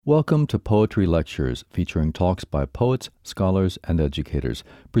Welcome to Poetry Lectures, featuring talks by poets, scholars, and educators,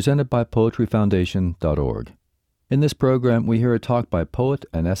 presented by poetryfoundation.org. In this program, we hear a talk by poet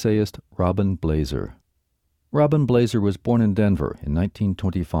and essayist Robin Blaser. Robin Blaser was born in Denver in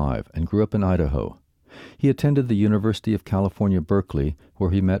 1925 and grew up in Idaho. He attended the University of California, Berkeley, where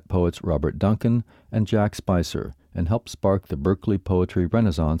he met poets Robert Duncan and Jack Spicer and helped spark the Berkeley poetry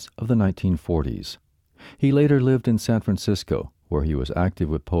renaissance of the 1940s. He later lived in San Francisco, where he was active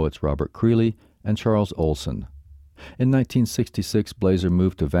with poets Robert Creeley and Charles Olson. In 1966, Blaser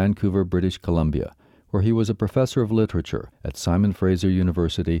moved to Vancouver, British Columbia, where he was a professor of literature at Simon Fraser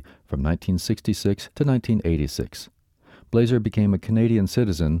University from 1966 to 1986. Blaser became a Canadian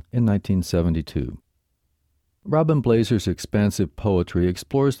citizen in 1972. Robin Blaser's expansive poetry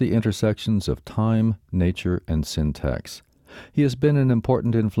explores the intersections of time, nature, and syntax. He has been an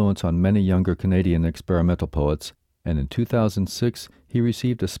important influence on many younger Canadian experimental poets, and in 2006 he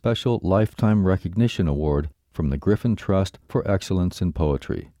received a special Lifetime Recognition Award from the Griffin Trust for Excellence in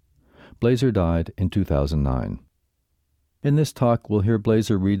Poetry. Blaser died in 2009. In this talk, we'll hear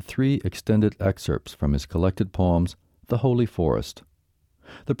Blaser read 3 extended excerpts from his collected poems, The Holy Forest.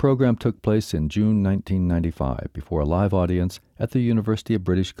 The program took place in June 1995 before a live audience at the University of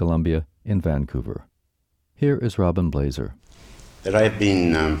British Columbia in Vancouver. Here is Robin Blaser. That I've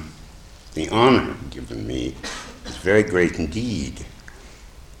been, the honor given me is very great indeed.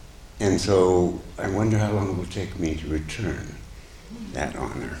 And so I wonder how long it will take me to return that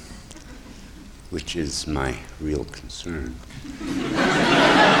honor, which is my real concern.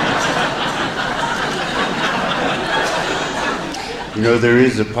 You know, there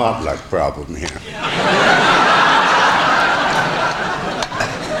is a potluck problem here.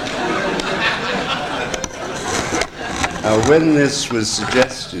 When this was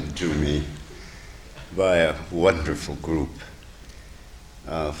suggested to me by a wonderful group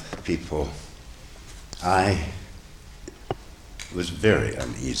of people, I was very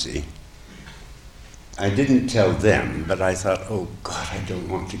uneasy. I didn't tell them, but I thought, oh God, I don't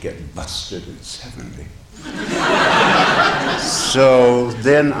want to get busted at 70. So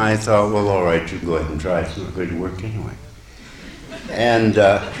then I thought, well, all right, you go ahead and try. It's not going to work anyway. And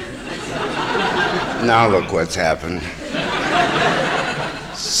now look what's happened.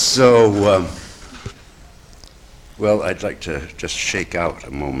 So, well, I'd like to just shake out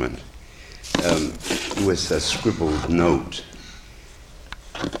a moment with a scribbled note.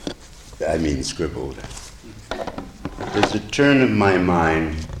 I mean scribbled. There's a turn of my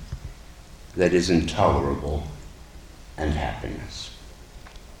mind that is intolerable and happiness,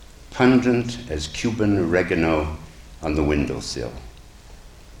 pungent as Cuban oregano on the windowsill.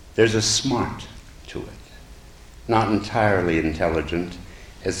 There's a smart to it, not entirely intelligent,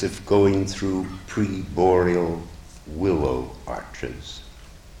 as if going through pre-boreal willow arches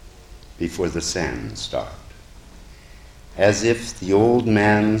before the sands start, as if the old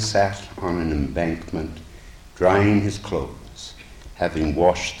man sat on an embankment drying his clothes, having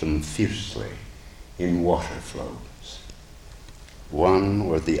washed them fiercely in water flows. One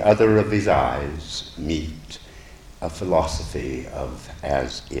or the other of his eyes meet a philosophy of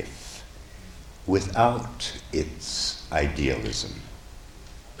as if, without its idealism.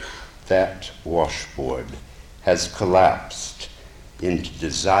 That washboard has collapsed into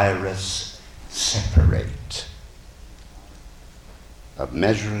desirous separate, a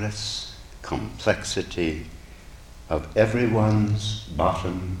measureless complexity of everyone's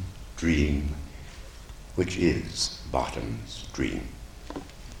bottom dream, which is bottom's dream.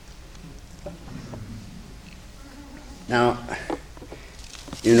 Now,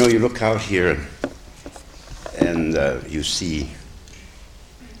 you know, you look out here and you see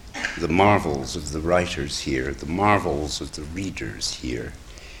the marvels of the writers here, the marvels of the readers here.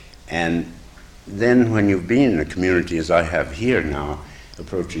 And then when you've been in a community as I have here now,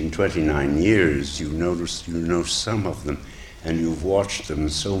 approaching 29 years, you know some of them, and you've watched them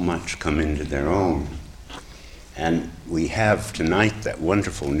so much come into their own. And we have tonight that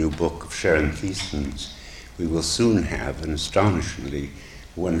wonderful new book of Sharon Thiessen's. We will soon have an astonishingly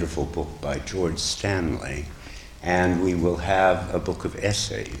wonderful book by George Stanley, and we will have a book of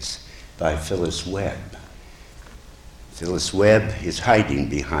essays by Phyllis Webb. Phyllis Webb is hiding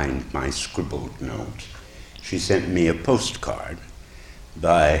behind my scribbled note. She sent me a postcard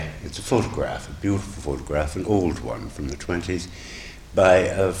it's a photograph, a beautiful photograph, an old one from the 20s, by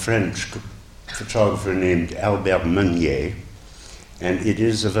a French photographer named Albert Meunier, and it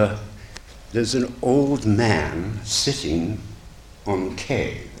is there's an old man sitting on the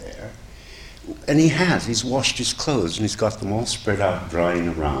quay there, and he's washed his clothes and he's got them all spread out drying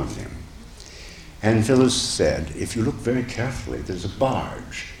around him. And Phyllis said, if you look very carefully, there's a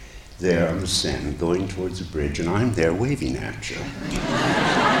barge there on the Seine going towards the bridge, and I'm there waving at you.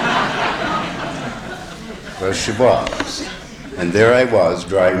 Well, she was. And there I was,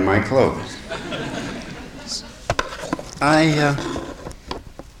 drying my clothes. I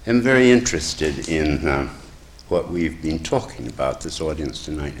am very interested in what we've been talking about. This audience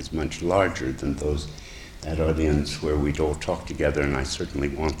tonight is much larger than that audience where we'd all talk together, and I certainly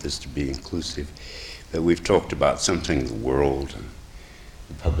want this to be inclusive. But we've talked about something, the world, and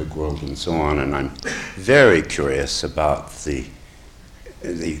the public world, and so on, and I'm very curious about the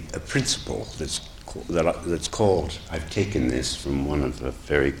principle that's called, I've taken this from one of the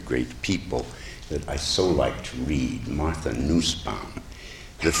very great people that I so like to read, Martha Nussbaum,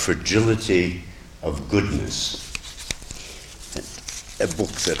 The Fragility of Goodness, a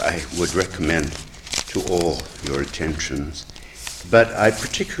book that I would recommend to all your attentions. But I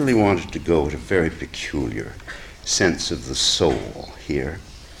particularly wanted to go at a very peculiar sense of the soul here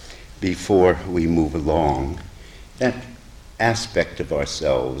before we move along, that aspect of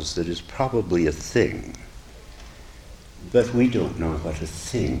ourselves that is probably a thing, but we don't know what a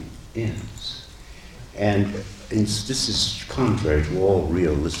thing is. And this is contrary to all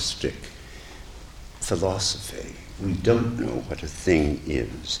realistic philosophy. We don't know what a thing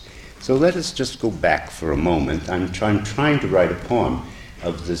is. So let us just go back for a moment. I'm trying to write a poem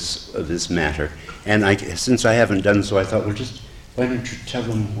of this matter, and since I haven't done so, I thought, well, why don't you tell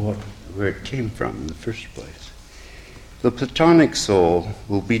them where it came from in the first place? The Platonic soul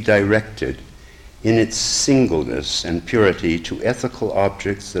will be directed in its singleness and purity to ethical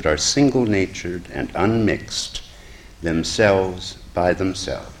objects that are single-natured and unmixed, themselves by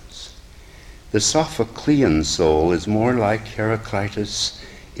themselves. The Sophoclean soul is more like Heraclitus'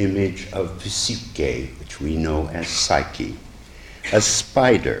 image of Psyche, which we know as Psyche, a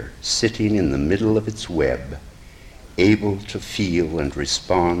spider sitting in the middle of its web, able to feel and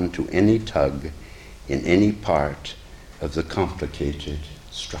respond to any tug in any part of the complicated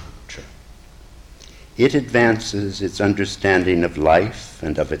structure. It advances its understanding of life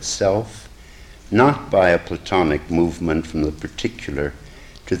and of itself, not by a Platonic movement from the particular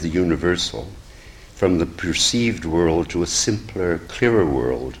to the universal, from the perceived world to a simpler, clearer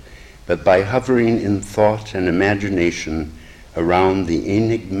world, but by hovering in thought and imagination around the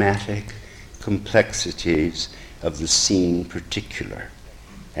enigmatic complexities of the scene particular,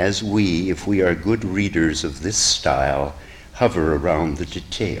 as we, if we are good readers of this style, hover around the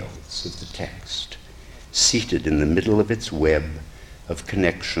details of the text, seated in the middle of its web of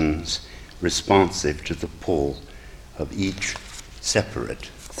connections responsive to the pull of each separate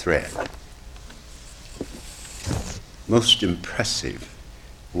thread. Most impressive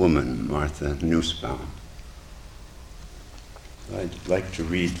woman, Martha Nussbaum. I'd like to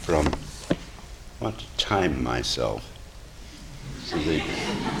read from, I want to time myself so they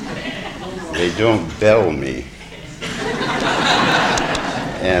don't bell me.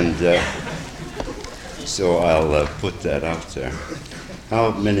 And so I'll put that out there.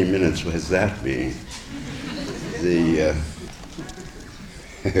 How many minutes has that been?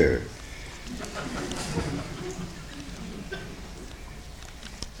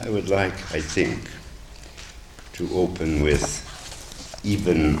 I would like, I think, to open with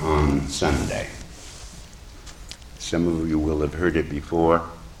Even on Sunday. Some of you will have heard it before,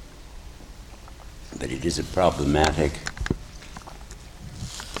 but it is a problematic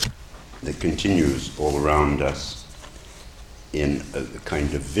that continues all around us in a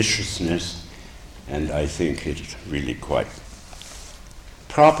kind of viciousness, and I think it's really quite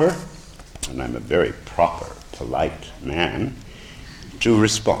proper, and I'm a very proper, polite man, to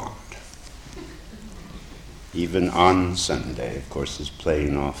respond. Even on Sunday, of course, is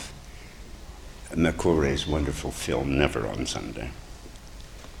playing off Macore's wonderful film, Never on Sunday.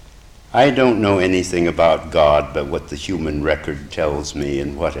 I don't know anything about God but what the human record tells me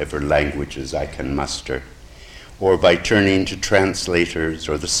in whatever languages I can muster, or by turning to translators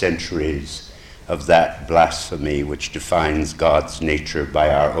or the centuries of that blasphemy which defines God's nature by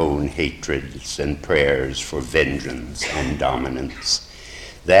our own hatreds and prayers for vengeance and dominance.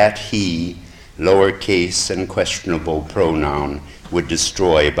 That he, lowercase and questionable pronoun, would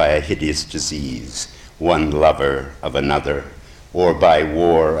destroy by a hideous disease, one lover of another, or by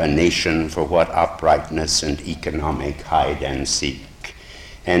war a nation for what uprightness and economic hide and seek.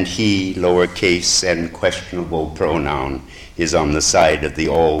 And he, lowercase and questionable pronoun, is on the side of the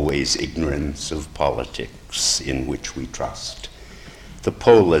always ignorance of politics in which we trust. The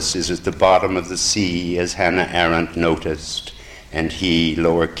polis is at the bottom of the sea, as Hannah Arendt noticed, and he,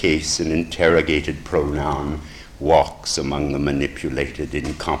 lowercase and interrogated pronoun, walks among the manipulated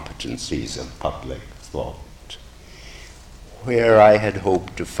incompetencies of public thought. Where I had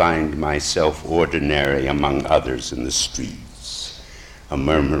hoped to find myself ordinary among others in the streets, a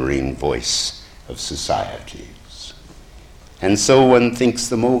murmuring voice of societies. And so one thinks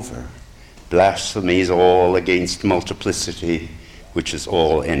them over, blasphemies all against multiplicity, which is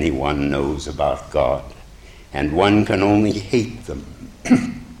all anyone knows about God, and one can only hate them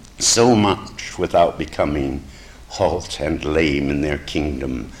so much without becoming halt and lame in their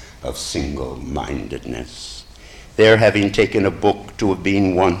kingdom of single-mindedness. Their having taken a book to have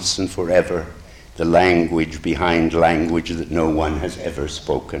been once and forever the language behind language that no one has ever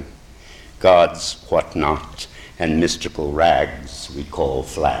spoken. God's whatnot and mystical rags we call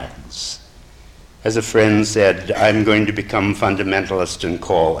flags. As a friend said, I'm going to become fundamentalist and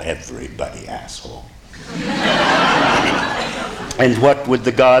call everybody asshole. And what would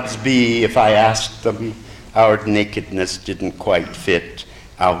the gods be if I asked them? Our nakedness didn't quite fit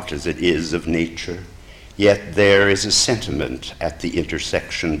out as it is of nature. Yet there is a sentiment at the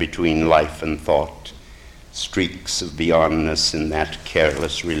intersection between life and thought, streaks of beyondness in that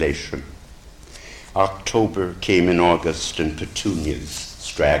careless relation. October came in August and petunias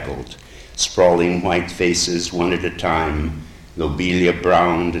straggled, sprawling white faces one at a time, lobelia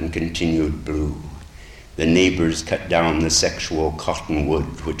browned and continued blue. The neighbors cut down the sexual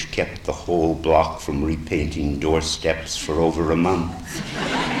cottonwood which kept the whole block from repainting doorsteps for over a month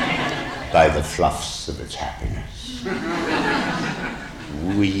by the fluffs of its happiness.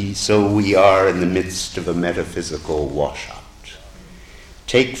 So we are in the midst of a metaphysical washout.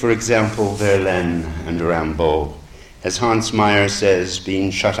 Take, for example, Verlaine and Rimbaud. As Hans Meyer says,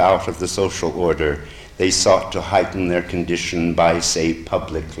 being shut out of the social order, they sought to heighten their condition by, say,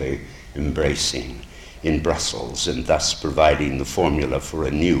 publicly embracing in Brussels, and thus providing the formula for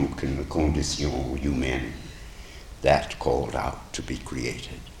a new condition humaine. That called out to be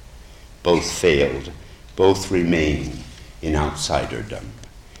created. Both failed, both remain in outsiderdom.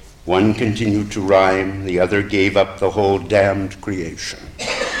 One continued to rhyme, the other gave up the whole damned creation.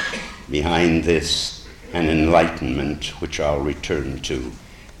 Behind this, an enlightenment which I'll return to.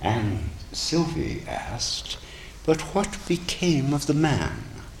 And Sylvie asked, but what became of the man?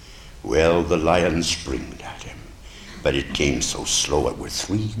 Well, the lion springed at him, but it came so slow it were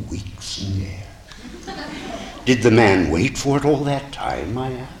 3 weeks in the air. Did the man wait for it all that time,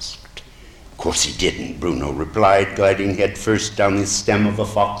 I asked. Of course he didn't, Bruno replied, gliding headfirst down the stem of a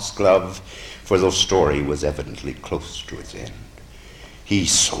foxglove, for the story was evidently close to its end. He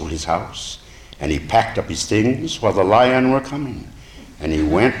sold his house, and he packed up his things while the lion were coming, and he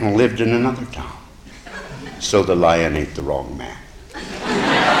went and lived in another town. So the lion ate the wrong man.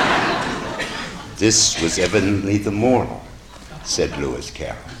 This was evidently the moral, said Lewis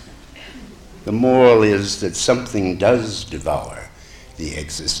Carroll. The moral is that something does devour the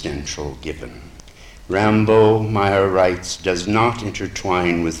existential given. Rimbaud, Meyer writes, does not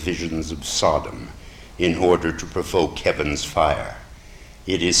intertwine with visions of Sodom in order to provoke heaven's fire.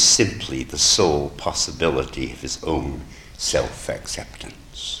 It is simply the sole possibility of his own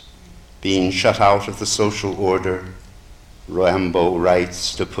self-acceptance. Being shut out of the social order, Rimbaud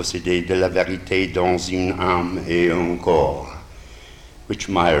writes to posséder de la vérité dans une âme et un corps, which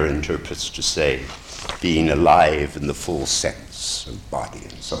Meyer interprets to say, being alive in the full sense of body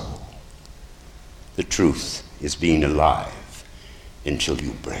and soul. The truth is being alive until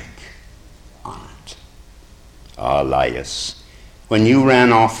you break on it. Ah, Laius, when you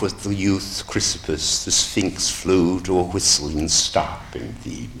ran off with the youth Chrysippus, the Sphinx flew to a whistling stop in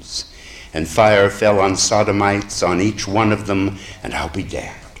Thebes, and fire fell on sodomites, on each one of them, and I'll be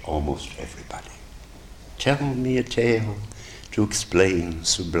damned, almost everybody. Tell me a tale to explain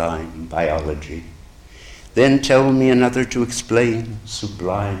sublime biology. Then tell me another to explain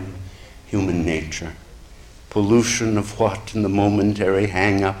sublime human nature. Pollution of what in the momentary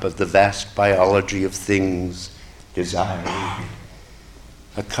hang-up of the vast biology of things desiring?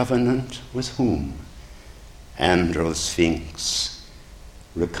 A covenant with whom? Androsphinx,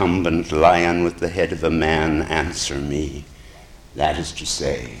 recumbent lion with the head of a man, answer me. That is to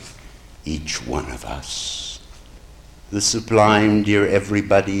say, each one of us. The sublime, dear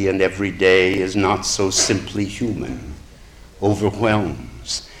everybody and every day, is not so simply human,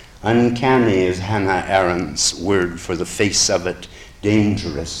 overwhelms. Uncanny is Hannah Arendt's word for the face of it,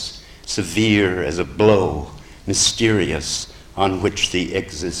 dangerous, severe as a blow, mysterious, on which the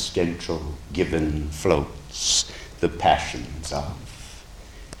existential given floats, the passions of.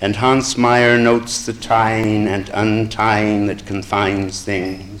 And Hans Meyer notes the tying and untying that confines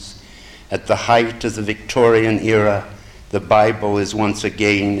things. At the height of the Victorian era, The Bible is once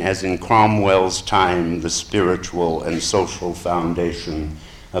again, as in Cromwell's time, the spiritual and social foundation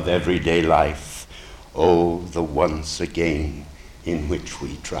of everyday life. Oh, the once again in which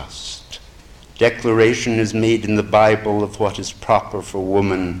we trust. Declaration is made in the Bible of what is proper for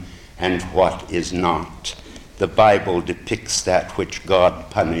woman and what is not. The Bible depicts that which God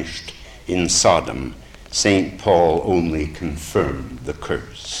punished in Sodom. St. Paul only confirmed the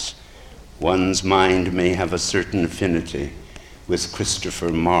curse. One's mind may have a certain affinity with Christopher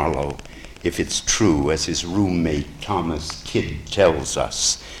Marlowe if it's true, as his roommate Thomas Kidd tells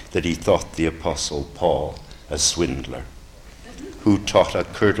us, that he thought the Apostle Paul a swindler, who taught a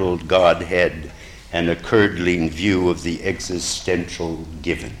curdled Godhead and a curdling view of the existential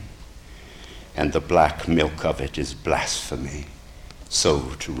given. And the black milk of it is blasphemy,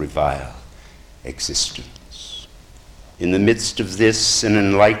 so to revile existence. In the midst of this, an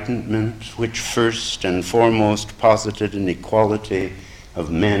enlightenment which first and foremost posited an equality of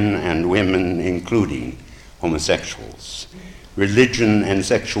men and women, including homosexuals. Religion and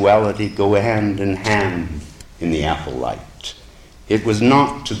sexuality go hand in hand in the Apple Light. It was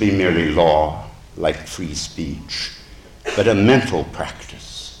not to be merely law, like free speech, but a mental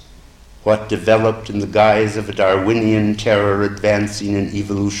practice. What developed in the guise of a Darwinian terror advancing in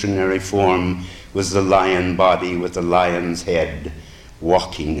evolutionary form was the lion body with the lion's head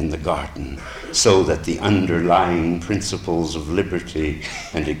walking in the garden, so that the underlying principles of liberty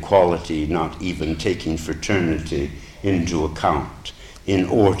and equality, not even taking fraternity into account,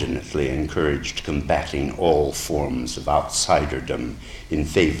 inordinately encouraged combating all forms of outsiderdom in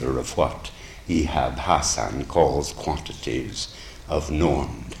favor of what Ehab Hassan calls quantities of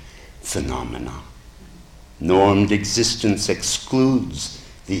normed phenomena. Normed existence excludes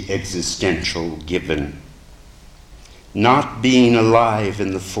the existential given. Not being alive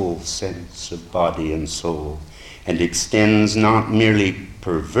in the full sense of body and soul, and extends, not merely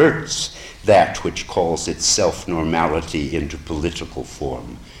perverts, that which calls itself normality into political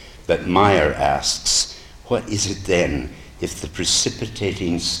form. But Meyer asks, what is it then if the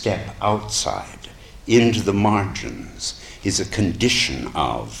precipitating step outside, into the margins, is a condition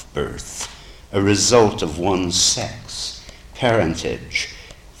of birth, a result of one's sex, parentage,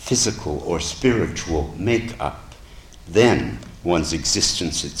 physical or spiritual make-up? Then one's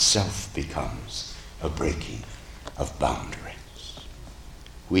existence itself becomes a breaking of boundaries.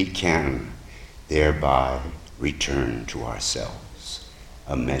 We can thereby return to ourselves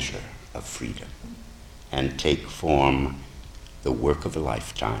a measure of freedom and take form the work of a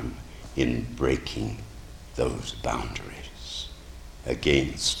lifetime in breaking those boundaries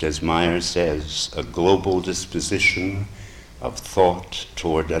against, as Meyer says, a global disposition of thought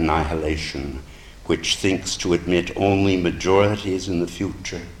toward annihilation, which thinks to admit only majorities in the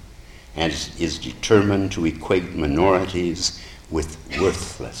future and is determined to equate minorities with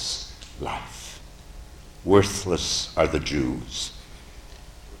worthless life. Worthless are the Jews.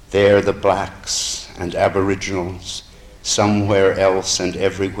 They're the blacks and aboriginals, somewhere else and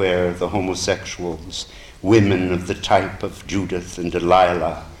everywhere the homosexuals, women of the type of Judith and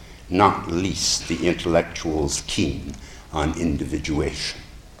Delilah, not least the intellectuals keen on individuation.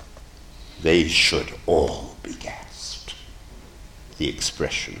 They should all be gassed. The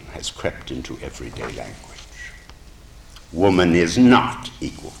expression has crept into everyday language. Woman is not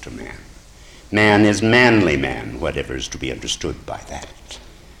equal to man. Man is manly man, whatever is to be understood by that.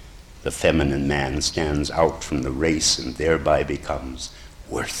 The feminine man stands out from the race and thereby becomes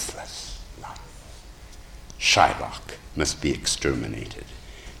worthless life. Shylock must be exterminated.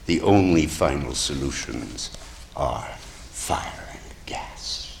 The only final solutions are fire and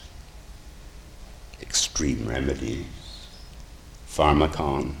gas. Extreme remedies,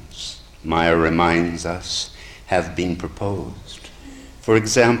 pharmacons, Meyer reminds us, have been proposed. For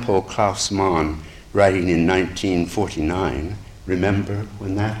example, Klaus Mann, writing in 1949, remember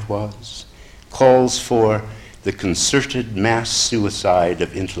when that was, calls for the concerted mass suicide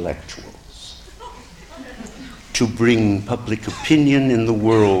of intellectuals to bring public opinion in the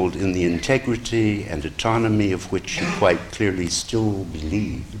world in the integrity and autonomy of which he quite clearly still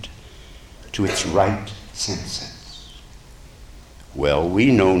believed to its right senses. Well,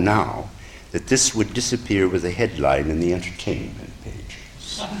 we know now that this would disappear with a headline in the entertainment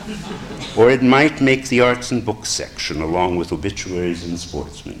pages. Or it might make the arts and books section along with obituaries and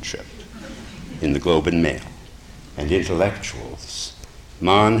sportsmanship in the Globe and Mail. And intellectuals,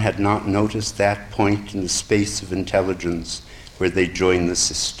 Mann had not noticed that point in the space of intelligence where they join the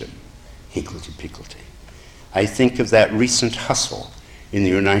system, higgledy-piggledy. I think of that recent hustle in the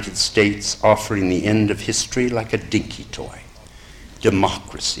United States offering the end of history like a dinky toy.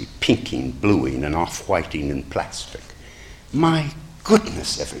 Democracy, pinking, bluing, and off-whiting in plastic. My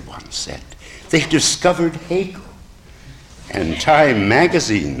goodness, everyone said. They discovered Hegel. And Time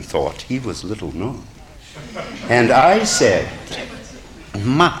magazine thought he was little known. And I said,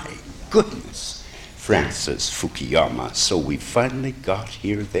 my goodness, Francis Fukuyama, so we finally got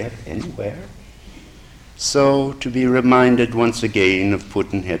here, there, anywhere? So, to be reminded once again of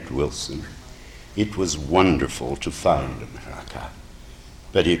Pudd'nhead Wilson, it was wonderful to find America,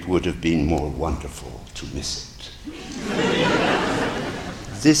 but it would have been more wonderful to miss it.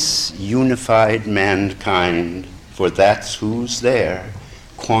 This unified mankind, for that's who's there,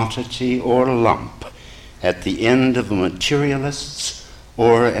 quantity or lump, at the end of a materialist's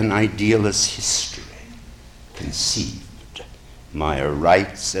or an idealist's history, conceived Meyer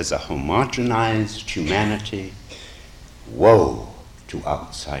writes as a homogenized humanity, woe to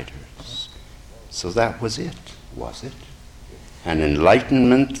outsiders. So that was it, was it? An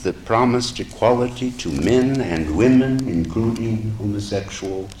enlightenment that promised equality to men and women, including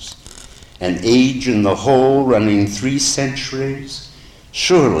homosexuals, an age in the whole running 3 centuries,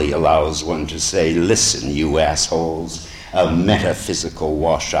 surely allows one to say, listen, you assholes, a metaphysical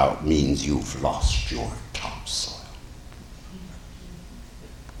washout means you've lost your topsoil.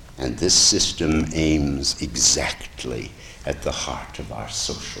 And this system aims exactly at the heart of our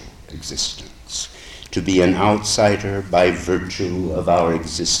social existence. To be an outsider by virtue of our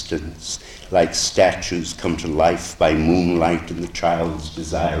existence, like statues come to life by moonlight in the child's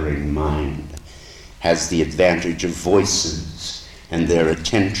desiring mind, has the advantage of voices and their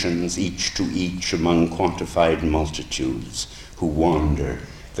attentions each to each among quantified multitudes who wander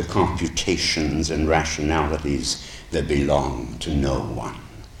the computations and rationalities that belong to no one,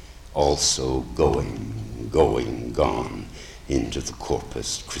 also gone into the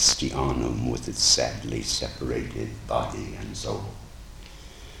corpus Christianum with its sadly separated body and soul.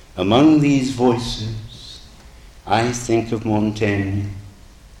 Among these voices, I think of Montaigne,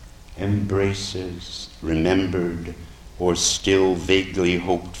 embraces, remembered, or still vaguely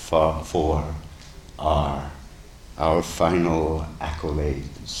hoped for are our final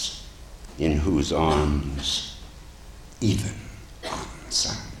accolades, in whose arms, even on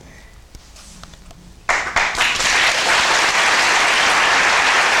Sunday.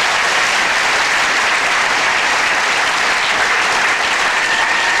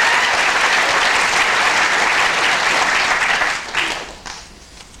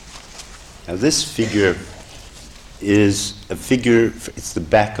 Now this figure is a figure, it's the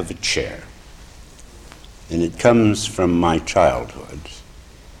back of a chair. And it comes from my childhood.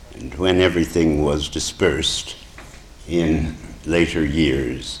 And when everything was dispersed in later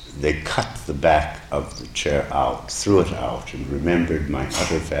years, they cut the back of the chair out, threw it out, and remembered my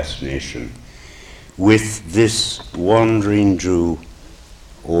utter fascination with this wandering Jew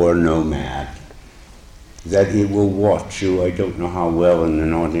or nomad, that he will watch you. I don't know how well in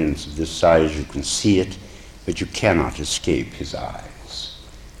an audience of this size you can see it, but you cannot escape his eyes.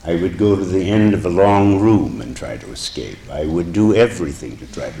 I would go to the end of a long room and try to escape. I would do everything to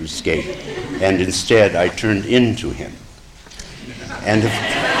try to escape. And instead, I turned into him. And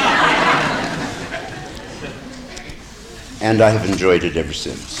I have enjoyed it ever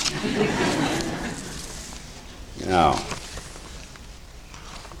since. Now,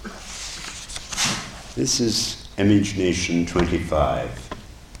 this is Imagination 25,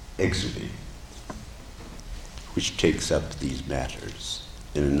 Exudy, which takes up these matters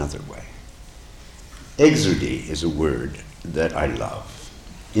in another way. Exudy is a word that I love.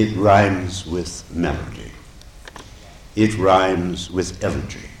 It rhymes with melody. It rhymes with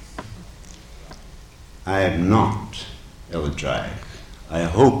elegy. I am not elegiac. I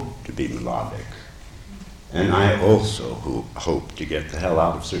hope to be melodic. And I also hope to get the hell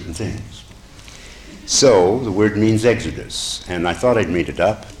out of certain things. So the word means exodus, and I thought I'd made it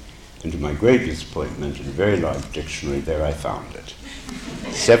up, and to my great disappointment, in a very large dictionary, there I found it.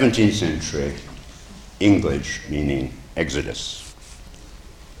 17th century English meaning exodus.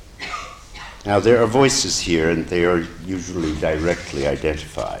 Now there are voices here, and they are usually directly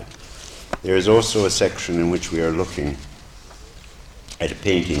identified. There is also a section in which we are looking at a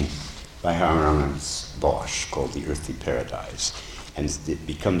painting by Hermanus Bosch called The Earthly Paradise, and it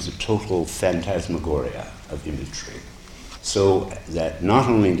becomes a total phantasmagoria of imagery. So that not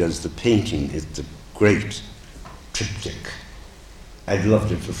only does the painting, it's a great triptych. I'd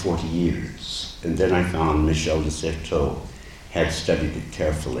loved it for 40 years, and then I found Michel de Certeau had studied it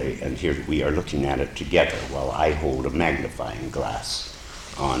carefully, and here we are looking at it together while I hold a magnifying glass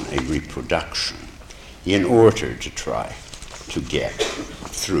on a reproduction in order to try to get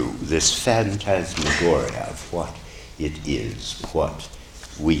through this phantasmagoria of what it is, what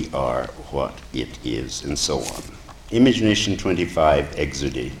we are, what it is, and so on. Imagination 25,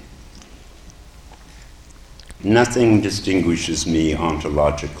 Exody. Nothing distinguishes me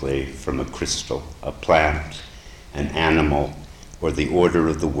ontologically from a crystal, a plant, an animal, or the order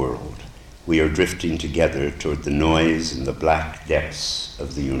of the world. We are drifting together toward the noise in the black depths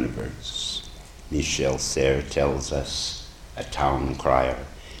of the universe. Michel Serres tells us, a town crier,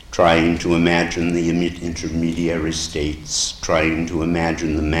 trying to imagine the intermediary states, trying to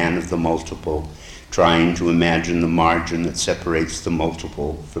imagine the man of the multiple, trying to imagine the margin that separates the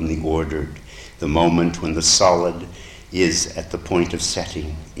multiple from the ordered, the moment when the solid is at the point of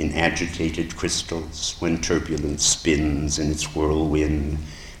setting in agitated crystals, when turbulence spins in its whirlwind,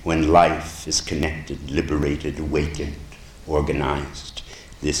 when life is connected, liberated, awakened, organized,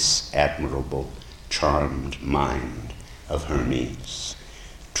 this admirable, charmed mind of Hermes.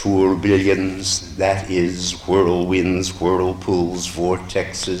 Tourbillons, that is, whirlwinds, whirlpools,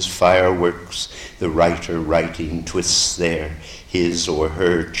 vortexes, fireworks, the writer writing twists there, his or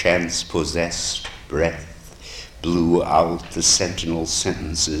her chance-possessed breath blew out the sentinel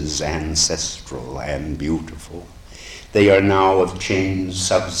sentences, ancestral and beautiful. They are now of changed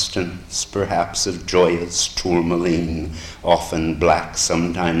substance, perhaps of joyous tourmaline, often black,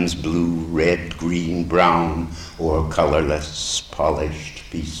 sometimes blue, red, green, brown, or colorless, polished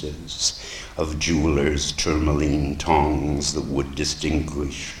pieces of jewelers' tourmaline tongs that would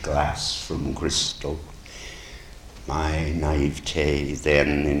distinguish glass from crystal. My naivete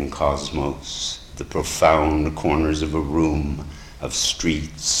then in cosmos, the profound corners of a room, of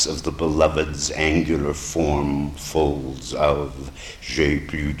streets, of the beloved's angular form, folds of j'ai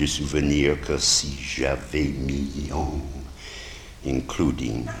plus de souvenirs que si j'avais mis en,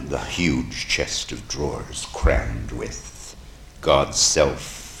 including the huge chest of drawers crammed with God's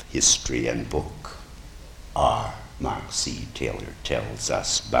self, history, and book. R. Mark C. Taylor tells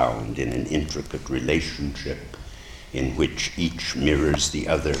us, bound in an intricate relationship in which each mirrors the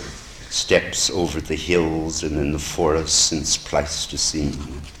other, steps over the hills and in the forests since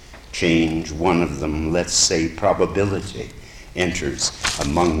Pleistocene. Change, one of them, let's say probability, enters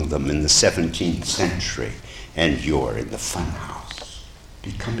among them in the 17th century, and you're in the funhouse,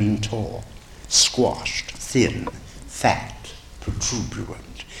 becoming tall, squashed, thin, fat,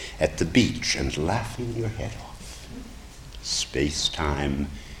 protuberant, at the beach and laughing your head off. Space-time,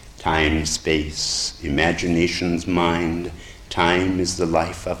 time-space, imagination's mind, time is the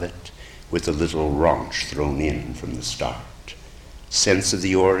life of it, with a little raunch thrown in from the start. Sense of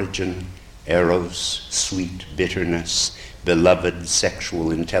the origin, eros, sweet bitterness, beloved sexual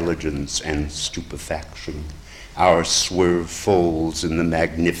intelligence and stupefaction, our swerve folds in the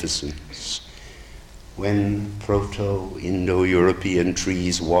magnificence. When Proto-Indo-European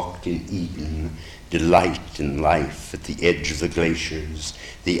trees walked in Eden, delight in life at the edge of the glaciers,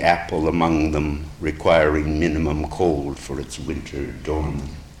 the apple among them requiring minimum cold for its winter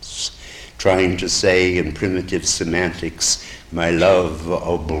dormance, trying to say in primitive semantics, my love,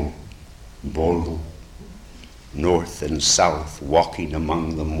 bolo, north and south, walking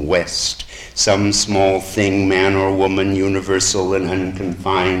among them west, some small thing, man or woman, universal and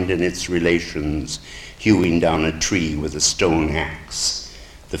unconfined in its relations, hewing down a tree with a stone axe.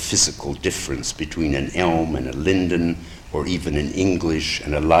 The physical difference between an elm and a linden, or even an English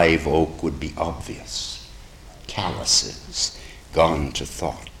and a live oak, would be obvious. Calluses, gone to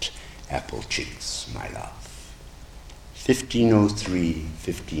thought, apple cheeks, my love. 1503,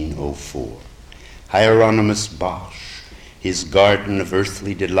 1504. Hieronymus Bosch, his garden of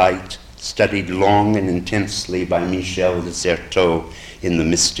earthly delight, studied long and intensely by Michel de Certeau in the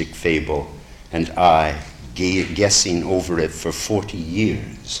mystic fable, and I, guessing over it for 40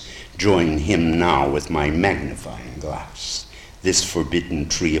 years, join him now with my magnifying glass. This forbidden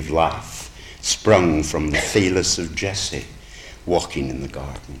tree of life, sprung from the phallus of Jesse, walking in the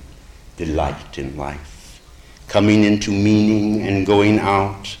garden, delight in life. Coming into meaning and going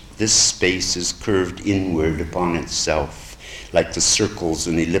out, this space is curved inward upon itself, like the circles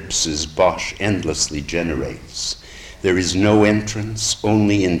and ellipses Bosch endlessly generates. There is no entrance,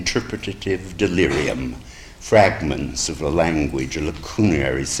 only interpretative delirium, fragments of a language, a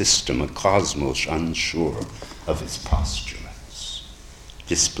lacunary system, a cosmos unsure of its postulates.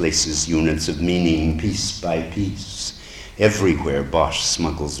 Displaces units of meaning piece by piece. Everywhere Bosch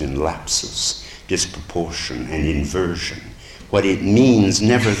smuggles in lapsus, disproportion, and inversion. What it means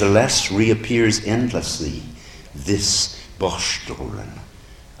nevertheless reappears endlessly. This Boschstolen,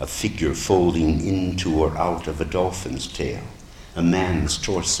 a figure folding into or out of a dolphin's tail, a man's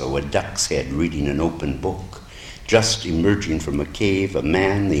torso, a duck's head reading an open book. Just emerging from a cave, a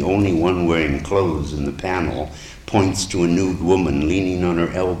man, the only one wearing clothes in the panel, points to a nude woman leaning on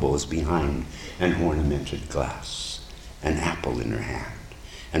her elbows behind an ornamented glass. an apple in her hand,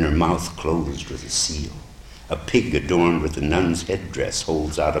 and her mouth closed with a seal. A pig adorned with a nun's headdress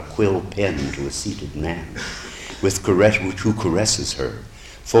holds out a quill pen to a seated man, who caresses her,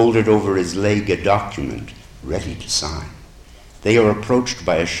 folded over his leg a document ready to sign. They are approached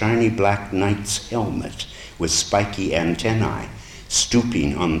by a shiny black knight's helmet with spiky antennae,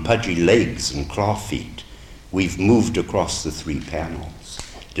 stooping on pudgy legs and claw feet. We've moved across the 3 panels.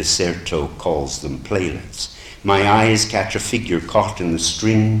 Deserto calls them playlets. My eyes catch a figure caught in the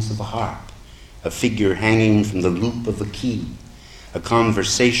strings of a harp, a figure hanging from the loop of a key, a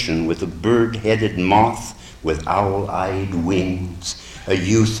conversation with a bird-headed moth with owl-eyed wings, a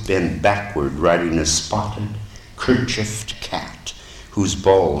youth bent backward riding a spotted, kerchiefed cat whose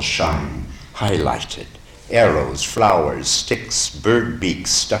balls shine, highlighted, arrows, flowers, sticks, bird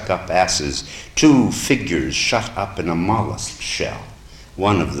beaks, stuck-up asses, 2 figures shut up in a mollusk shell,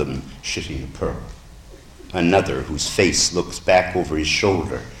 one of them shitting a pearl. Another whose face looks back over his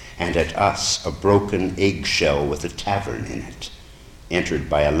shoulder, and at us a broken eggshell with a tavern in it, entered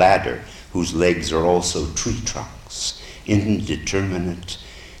by a ladder whose legs are also tree trunks, indeterminate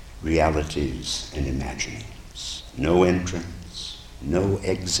realities and imaginings. No entrance, no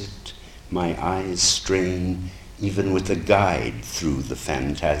exit. My eyes strain even with a guide through the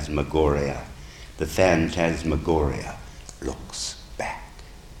phantasmagoria. The phantasmagoria looks back,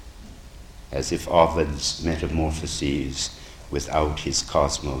 as if Ovid's metamorphoses without his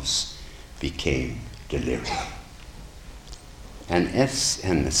cosmos became delirium. An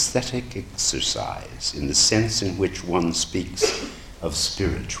aesthetic exercise in the sense in which one speaks of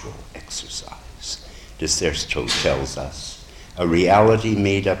spiritual exercise. Deserto tells us, a reality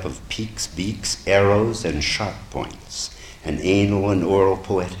made up of peaks, beaks, arrows, and sharp points, an anal and oral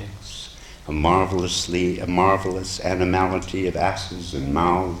poetics, a marvelous animality of asses and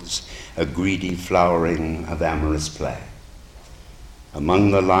mouths, a greedy flowering of amorous play.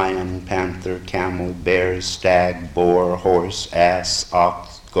 Among the lion, panther, camel, bear, stag, boar, horse, ass,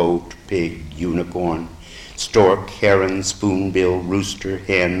 ox, goat, pig, unicorn, stork, heron, spoonbill, rooster,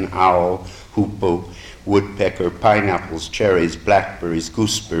 hen, owl, hoopoe, woodpecker, pineapples, cherries, blackberries,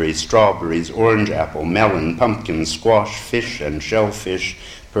 gooseberries, strawberries, orange apple, melon, pumpkin, squash, fish and shellfish,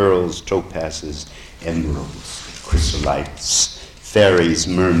 pearls, topazes, emeralds, chrysolites, fairies,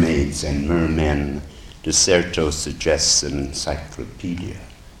 mermaids, and mermen. Deserto suggests an encyclopedia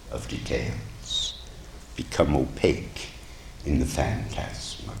of details, become opaque in the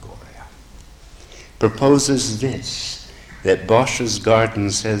phantasmagoria. Proposes this, that Bosch's garden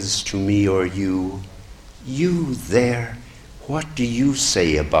says to me or you, you there, what do you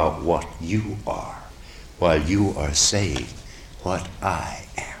say about what you are, while you are saying what I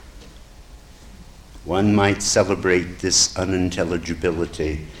am? One might celebrate this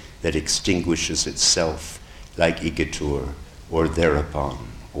unintelligibility that extinguishes itself like Igitur or thereupon,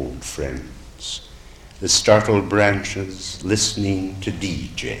 old friends. The startled branches listening to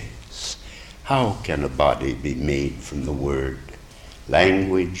DJs. How can a body be made from the word?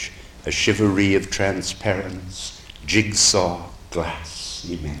 Language, a chivalry of transparence, jigsaw, glass,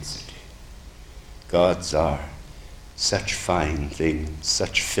 immensity. Gods are such fine things,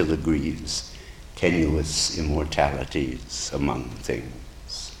 such filigrees, tenuous immortalities among things.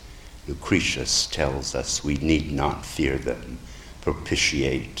 Lucretius tells us we need not fear them,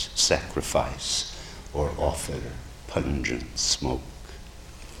 propitiate, sacrifice, or offer pungent smoke.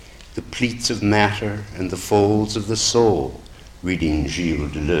 The pleats of matter and the folds of the soul, reading Gilles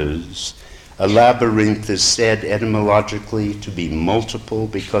Deleuze, a labyrinth is said etymologically to be multiple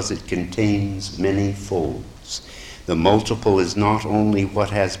because it contains many folds. The multiple is not only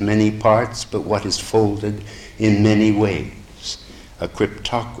what has many parts, but what is folded in many ways. A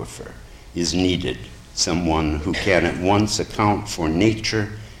cryptographer is needed, someone who can at once account for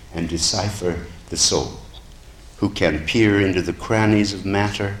nature and decipher the soul, who can peer into the crannies of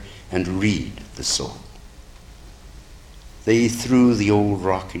matter and read the soul. They threw the old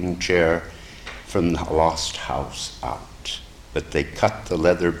rocking chair from the lost house out, but they cut the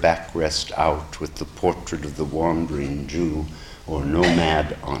leather backrest out with the portrait of the wandering Jew or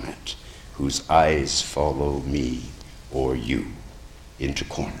nomad on it, whose eyes follow me or you into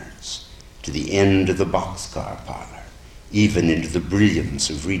corners, to the end of the boxcar parlor, even into the brilliance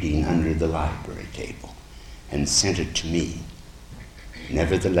of reading under the library table, and sent it to me.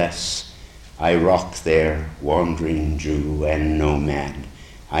 Nevertheless, I rock there, wandering Jew and nomad.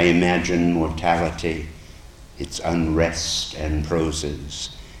 I imagine mortality, its unrest and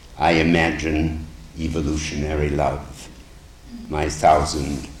proses. I imagine evolutionary love, my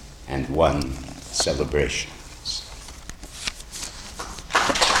 1001 celebration.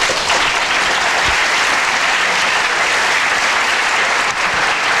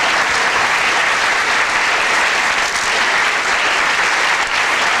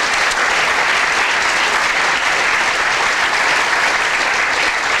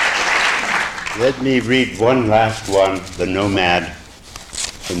 Let me read one last one, the Nomad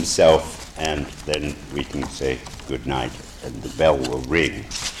himself, and then we can say good night, and the bell will ring.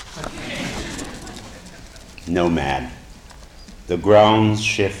 Nomad. The grounds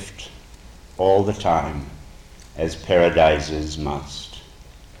shift all the time, as paradises must.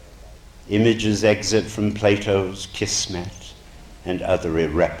 Images exit from Plato's Kismet and other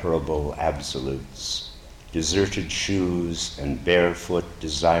irreparable absolutes. Deserted shoes and barefoot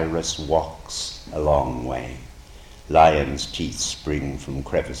desirous walks a long way. Lion's teeth spring from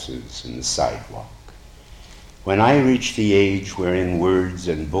crevices in the sidewalk. When I reach the age wherein words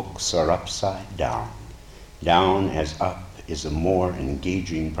and books are upside down, down as up is a more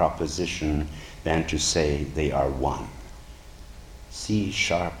engaging proposition than to say they are one. C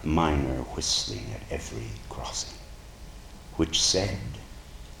sharp minor whistling at every crossing, which said,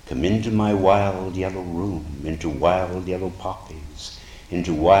 come into my wild yellow room, into wild yellow poppies,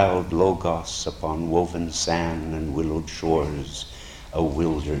 into wild logos upon woven sand and willowed shores, a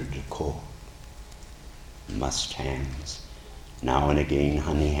wildered chord. Must hands, now and again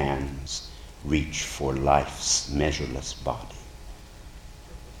honey hands, reach for life's measureless body.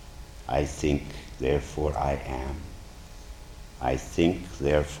 I think, therefore I am. I think,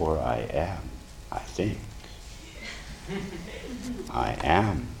 therefore I am. I think. I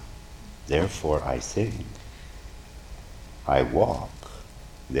am, therefore I think. I walk,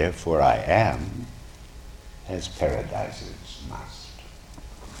 therefore I am, as paradises must.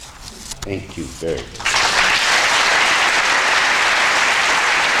 Thank you very much.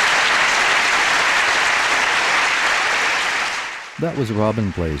 That was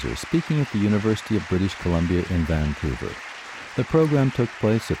Robin Blaser speaking at the University of British Columbia in Vancouver. The program took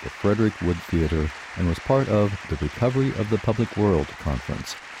place at the Frederick Wood Theatre and was part of the Recovery of the Public World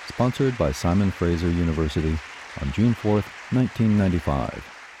Conference, sponsored by Simon Fraser University on June 4, 1995.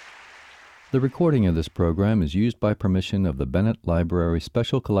 The recording of this program is used by permission of the Bennett Library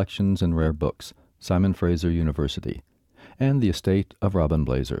Special Collections and Rare Books, Simon Fraser University, and the estate of Robin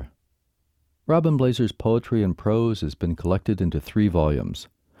Blaser. Robin Blaser's poetry and prose has been collected into 3 volumes: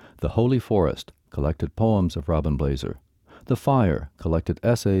 The Holy Forest, collected poems of Robin Blaser; The Fire, collected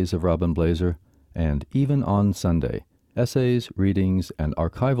essays of Robin Blaser; and Even on Sunday, essays, readings, and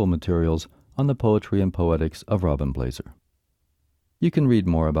archival materials on the poetry and poetics of Robin Blaser. You can read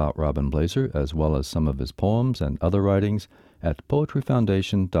more about Robin Blaser, as well as some of his poems and other writings, at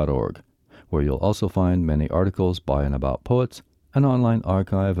poetryfoundation.org, where you'll also find many articles by and about poets, an online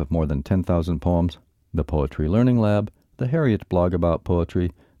archive of more than 10,000 poems, the Poetry Learning Lab, the Harriet blog about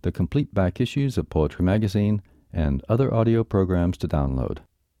poetry, the complete back issues of Poetry Magazine, and other audio programs to download.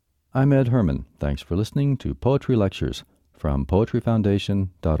 I'm Ed Herman. Thanks for listening to Poetry Lectures from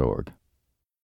poetryfoundation.org.